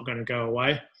challenge that's not going to go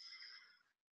away.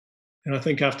 And I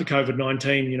think after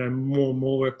COVID-19, more and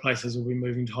more workplaces will be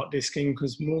moving to hot desking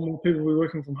because more and more people will be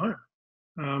working from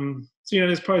home. So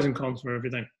there's pros and cons for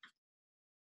everything.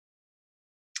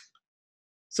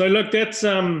 So look, that's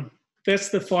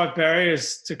the 5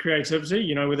 barriers to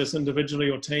creativity. Whether it's individually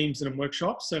or teams and in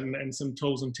workshops, and some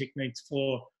tools and techniques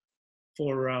for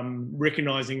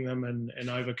recognizing them and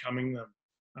overcoming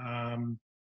them.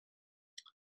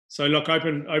 So look,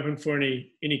 open for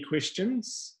any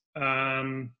questions.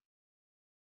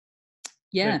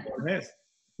 Yeah,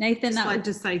 Nathan, I'd like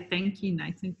to say thank you,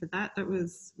 Nathan, for that. That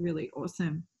was really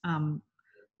awesome.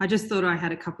 I just thought I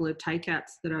had a couple of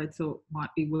takeouts that I thought might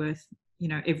be worth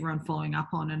everyone following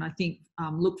up on, and I think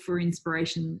look for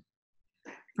inspiration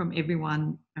from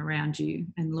everyone around you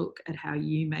and look at how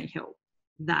you may help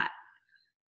that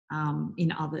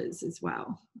in others as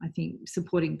well. I think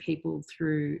supporting people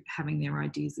through having their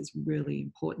ideas is really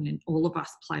important, and all of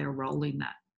us play a role in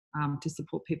that to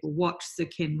support people. Watch Sir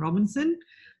Ken Robinson,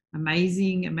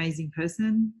 amazing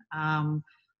person.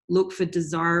 Look for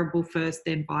desirable first,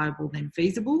 then viable, then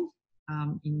feasible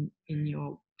in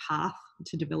your path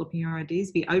to developing your ideas.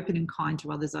 Be open and kind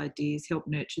to others' ideas. Help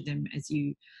nurture them, as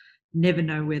you never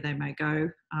know where they may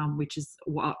go, which is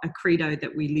a credo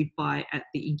that we live by at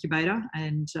the incubator.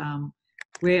 And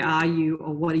where are you,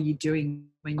 or what are you doing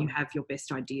when you have your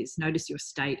best ideas? Notice your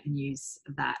state and use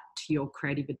that to your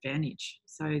creative advantage.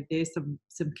 So there's some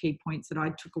key points that I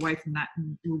took away from that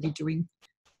and will be doing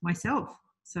myself.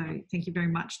 So thank you very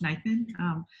much, Nathan.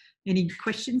 Any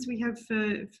questions we have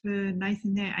for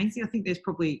Nathan there? Ainsley, I think there's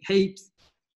probably heaps.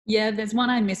 Yeah, there's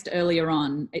one I missed earlier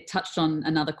on. It touched on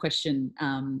another question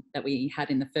that we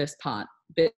had in the first part.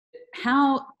 But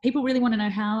how people really want to know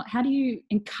how do you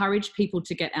encourage people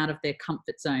to get out of their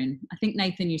comfort zone? I think,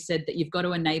 Nathan, you said that you've got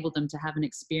to enable them to have an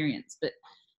experience, but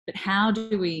how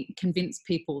do we convince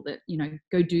people that,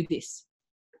 go do this?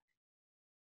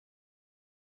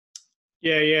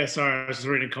 Yeah. Sorry, I was just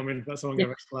reading a comment about someone going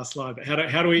back to the last slide. But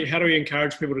how do we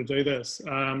encourage people to do this?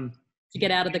 To get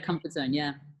out of the comfort zone,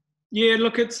 yeah. Yeah,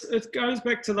 look, it goes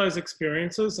back to those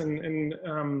experiences, and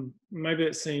maybe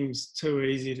it seems too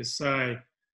easy to say.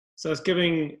 So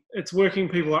it's working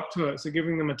people up to it. So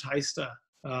giving them a taster.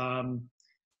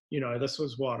 This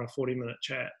was a 40-minute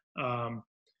chat.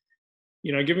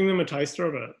 Giving them a taster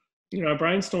of it. you know, a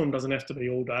brainstorm doesn't have to be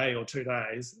all day or 2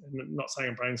 days. I'm not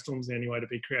saying a brainstorm's the only way to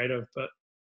be creative, but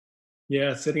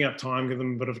yeah, setting up time, give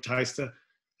them a bit of a taster.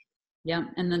 Yeah,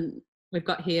 and then we've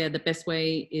got here, the best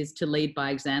way is to lead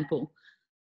by example.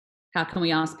 How can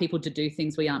we ask people to do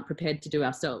things we aren't prepared to do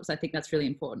ourselves? I think that's really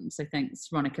important. So thanks,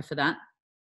 Veronica, for that.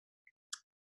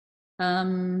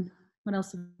 What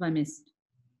else have I missed?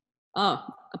 Oh,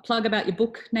 a plug about your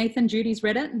book, Nathan. Judy's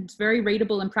read it. It's very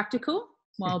readable and practical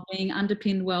while being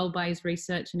underpinned well by his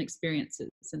research and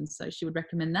experiences. And so she would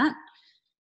recommend that.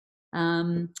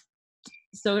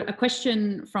 So a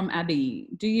question from Abby.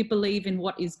 Do you believe in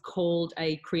what is called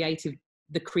the creative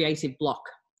block?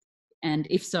 And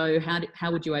if so,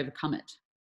 how would you overcome it?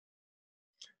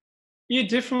 Yeah,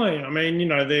 definitely. I mean, you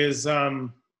know, there's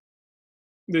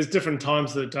different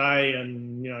times of the day,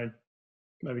 and you know,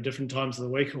 maybe different times of the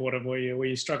week or whatever, where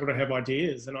you struggle to have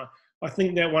ideas. And I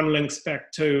think that one links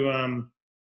back to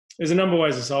there's a number of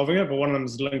ways of solving it, but one of them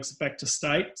links back to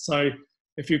state. So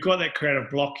if you've got that creative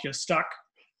block, you're stuck.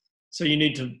 So you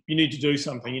need to do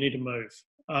something. You need to move.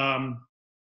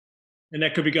 And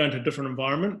that could be going to a different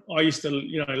environment. I used to,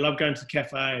 you know, love going to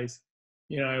cafes,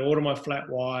 you know, order my flat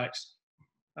white,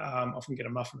 often get a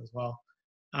muffin as well.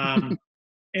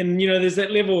 And, you know, there's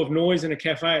that level of noise in a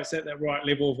cafe. It's at that right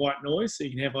level of white noise, so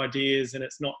you can have ideas and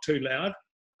it's not too loud.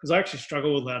 Because I actually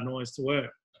struggle with loud noise to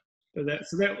work. But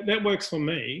that works for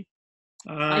me.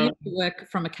 I used to work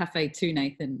from a cafe too,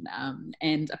 Nathan.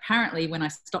 And apparently when I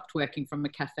stopped working from a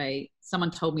cafe,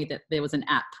 someone told me that there was an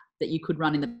app that you could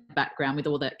run in the background with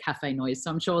all that cafe noise.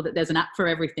 So I'm sure that there's an app for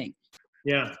everything.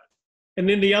 Yeah. And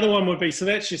then the other one would be, so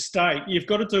that's your state. You've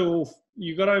got to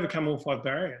overcome all 5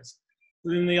 barriers.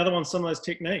 But then the other one, some of those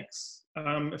techniques.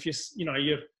 If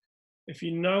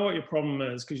you know what your problem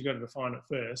is, because you've got to define it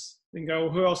first, then go,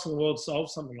 well, who else in the world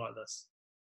solves something like this?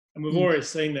 And we've already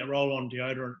seen that roll-on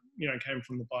deodorant, you know, came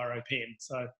from the Biro pen.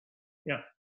 So, yeah.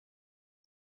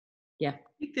 Yeah.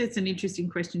 I think there's an interesting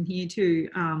question here too.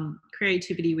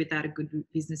 Creativity without a good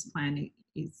business plan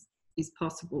is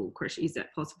possible. Is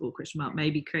that possible? Question mark.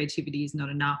 Maybe creativity is not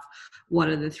enough. What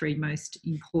are the 3 most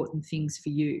important things for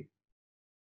you?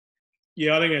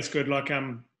 Yeah, I think that's good. Like,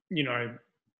 you know,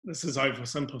 this is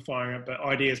oversimplifying it, but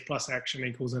ideas plus action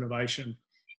equals innovation.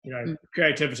 You know,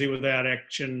 creativity without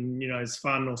action, you know, is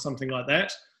fun or something like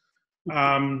that.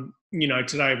 You know,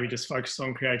 today we just focused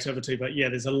on creativity, but yeah,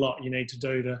 there's a lot you need to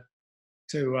do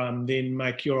to then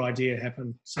make your idea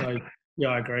happen. So yeah,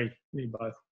 I agree. You need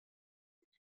both.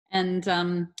 And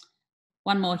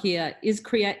one more here: is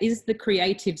the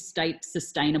creative state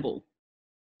sustainable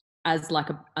as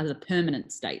a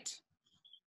permanent state?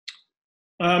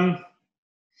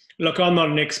 Look, I'm not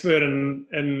an expert in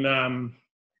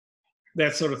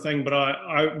that sort of thing, but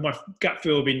my gut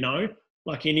feel would be no.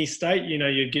 Like any state, you know,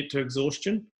 you get to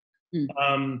exhaustion. You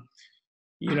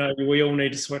know, we all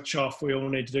need to switch off. We all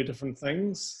need to do different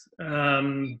things.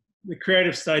 The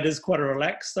creative state is quite a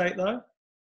relaxed state, though.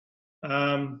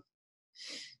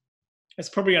 It's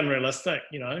probably unrealistic,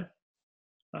 you know.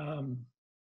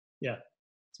 Yeah,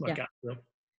 it's my gut feel.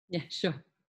 Yeah, sure.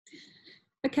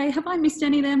 Okay, have I missed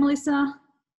any there, Melissa?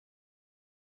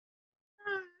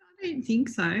 I don't think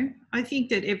so. I think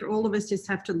that all of us just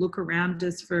have to look around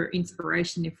us for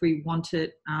inspiration if we want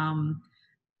it,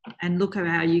 and look at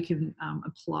how you can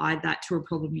apply that to a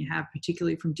problem you have,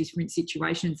 particularly from different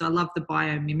situations. I love the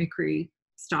biomimicry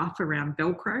stuff around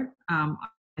Velcro.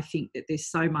 I think that there's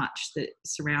so much that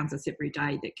surrounds us every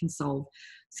day that can solve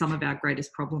some of our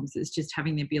greatest problems. It's just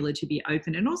having the ability to be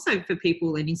open, and also for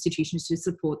people and institutions to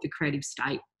support the creative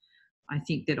state. I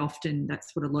think that often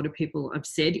that's what a lot of people have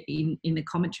said in the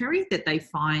commentary, that they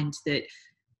find that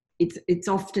it's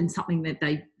often something that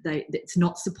that's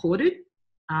not supported,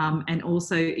 and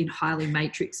also in highly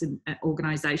matrix and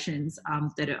organisations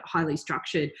that are highly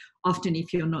structured. Often,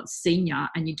 if you're not senior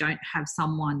and you don't have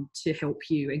someone to help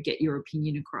you and get your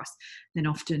opinion across, then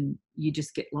often you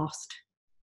just get lost.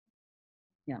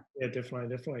 Yeah,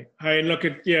 definitely. Hey, look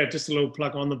at just a little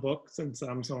plug on the book since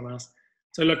someone asked.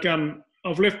 So look,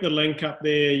 I've left the link up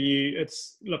there.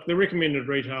 The recommended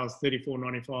retail is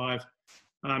 $34.95.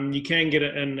 You can get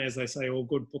it in, as they say, all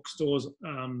good bookstores,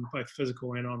 both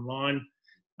physical and online.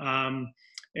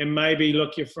 And maybe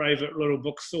look, your favourite little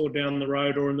bookstore down the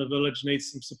road or in the village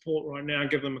needs some support right now.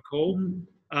 Give them a call.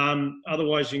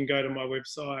 Otherwise, you can go to my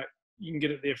website. You can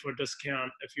get it there for a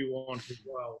discount if you want as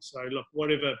well. So look,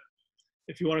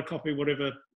 if you want a copy,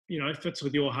 whatever fits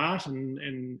with your heart,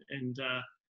 and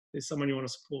there's someone you want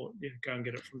to support, go and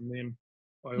get it from them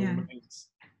by all means.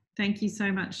 Thank you so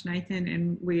much, Nathan,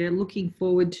 and we are looking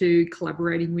forward to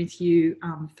collaborating with you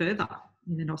further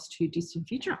in the not too distant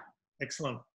future.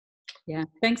 Excellent. Yeah,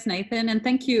 thanks, Nathan. And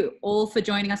thank you all for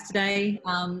joining us today.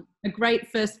 A great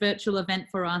first virtual event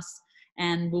for us,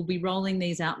 and we'll be rolling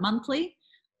these out monthly.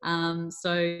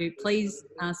 So please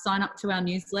sign up to our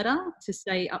newsletter to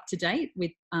stay up to date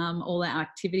with all our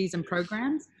activities and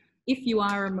programs. If you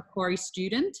are a Macquarie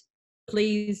student,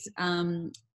 please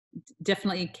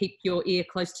definitely keep your ear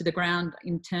close to the ground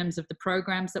in terms of the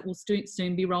programs that will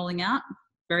soon be rolling out.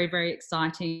 Very, very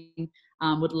exciting.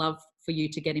 Would love for you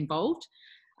to get involved.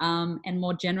 And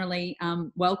more generally,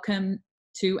 welcome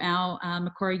to our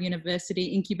Macquarie University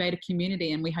Incubator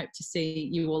community, and we hope to see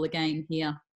you all again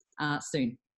here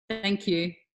soon. Thank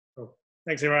you. Cool.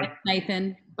 Thanks, everyone. Thanks,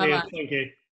 Nathan. Bye-bye. Yeah, thank you.